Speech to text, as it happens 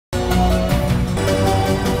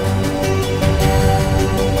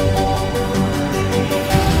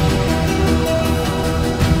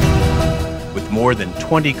more than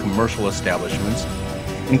 20 commercial establishments,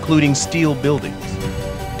 including steel buildings,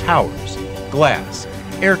 towers, glass,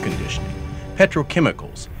 air conditioning,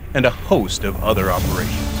 petrochemicals, and a host of other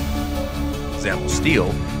operations. Zamil Steel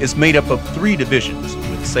is made up of 3 divisions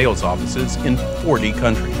with sales offices in 40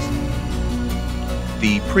 countries.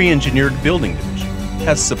 The pre-engineered building division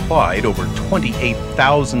has supplied over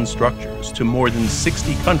 28,000 structures to more than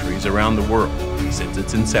 60 countries around the world since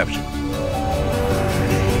its inception.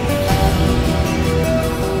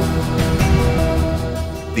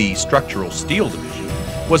 The structural steel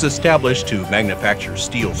division was established to manufacture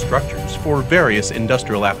steel structures for various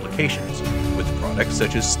industrial applications with products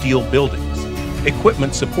such as steel buildings,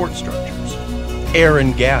 equipment support structures, air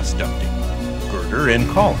and gas ducting, girder and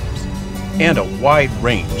columns, and a wide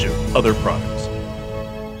range of other products.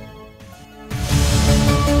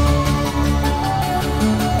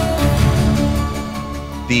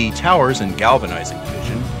 The Towers and Galvanizing Division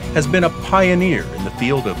has been a pioneer in the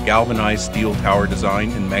field of galvanized steel tower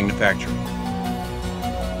design and manufacturing.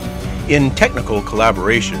 In technical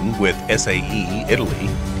collaboration with SAE Italy,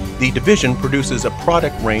 the division produces a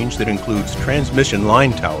product range that includes transmission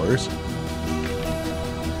line towers,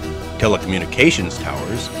 telecommunications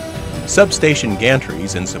towers, substation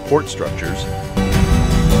gantries and support structures.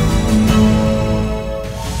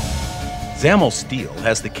 Zamil Steel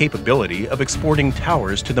has the capability of exporting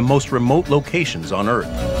towers to the most remote locations on Earth.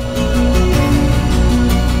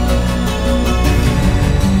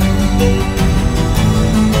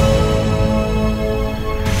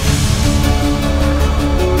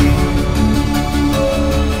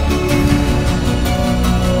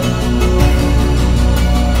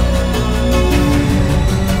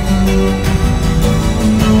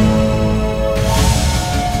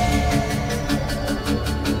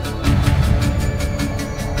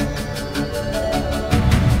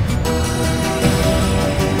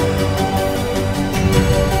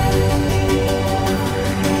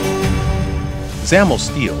 Zamil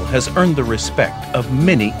Steel has earned the respect of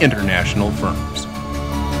many international firms.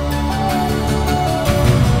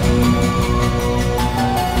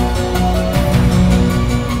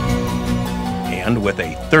 And with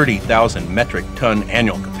a 30,000 metric ton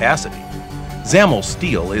annual capacity, Zamil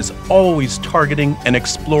Steel is always targeting and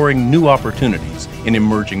exploring new opportunities in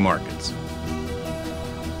emerging markets.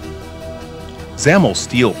 Zamil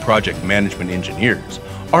Steel project management engineers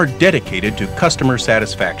are dedicated to customer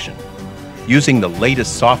satisfaction, using the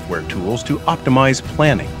latest software tools to optimize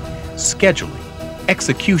planning, scheduling,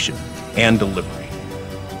 execution, and delivery.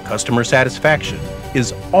 Customer satisfaction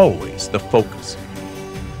is always the focus.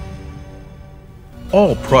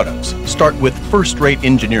 All products start with first-rate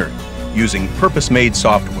engineering using purpose-made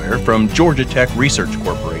software from Georgia Tech Research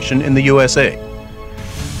Corporation in the USA.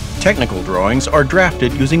 Technical drawings are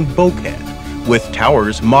drafted using BOCAD, with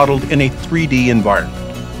towers modeled in a 3D environment.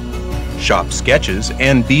 Shop sketches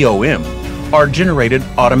and BOM are generated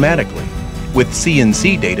automatically, with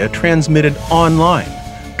CNC data transmitted online,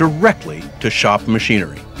 directly to shop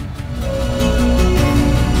machinery.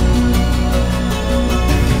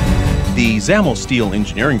 The Zamil Steel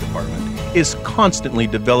Engineering Department is constantly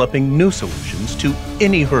developing new solutions to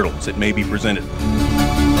any hurdles it may be presented with.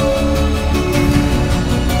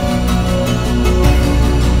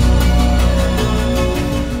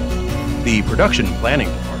 The Production Planning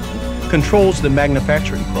Department controls the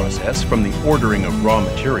manufacturing process from the ordering of raw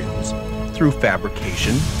materials through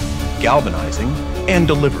fabrication, galvanizing, and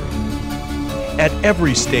delivery. At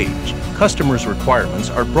every stage, customers' requirements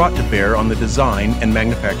are brought to bear on the design and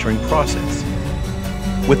manufacturing process,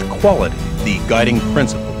 with quality the guiding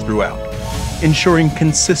principle throughout, ensuring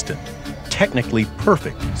consistent, technically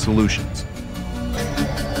perfect solutions.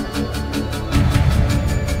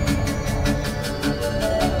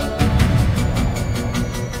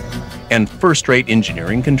 And first-rate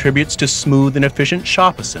engineering contributes to smooth and efficient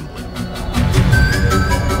shop assembly.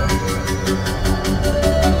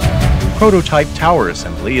 Prototype tower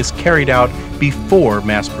assembly is carried out before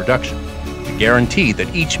mass production to guarantee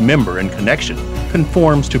that each member and connection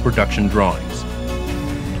conforms to production drawings,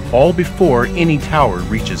 all before any tower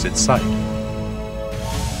reaches its site.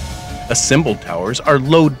 Assembled towers are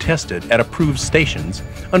load tested at approved stations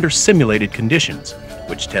under simulated conditions,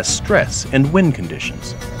 which test stress and wind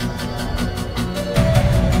conditions.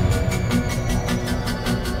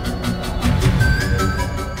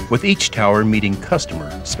 With each tower meeting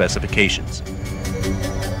customer specifications.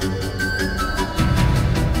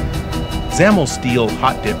 Zamil Steel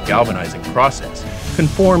hot dip galvanizing process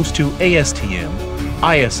conforms to ASTM,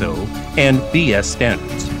 ISO, and BS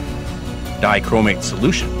standards. Dichromate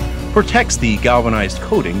solution protects the galvanized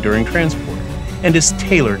coating during transport and is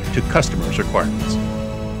tailored to customers' requirements.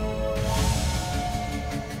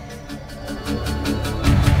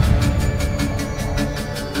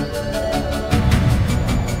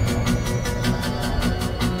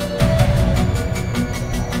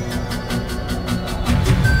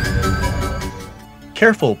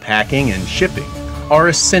 Careful packing and shipping are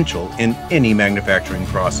essential in any manufacturing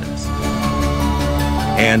process.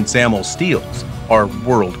 And Zamil steels are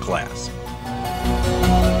world-class.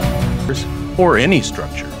 For any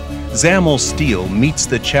structure, Zamil steel meets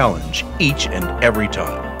the challenge each and every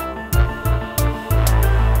time.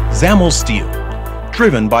 Zamil Steel,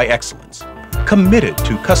 driven by excellence, committed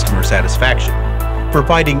to customer satisfaction,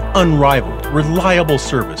 providing unrivaled, reliable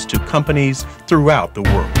service to companies throughout the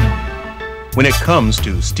world. When it comes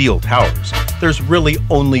to steel towers, there's really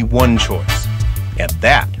only one choice, and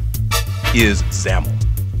that is Zamil.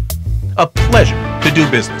 A pleasure to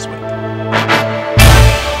do business with.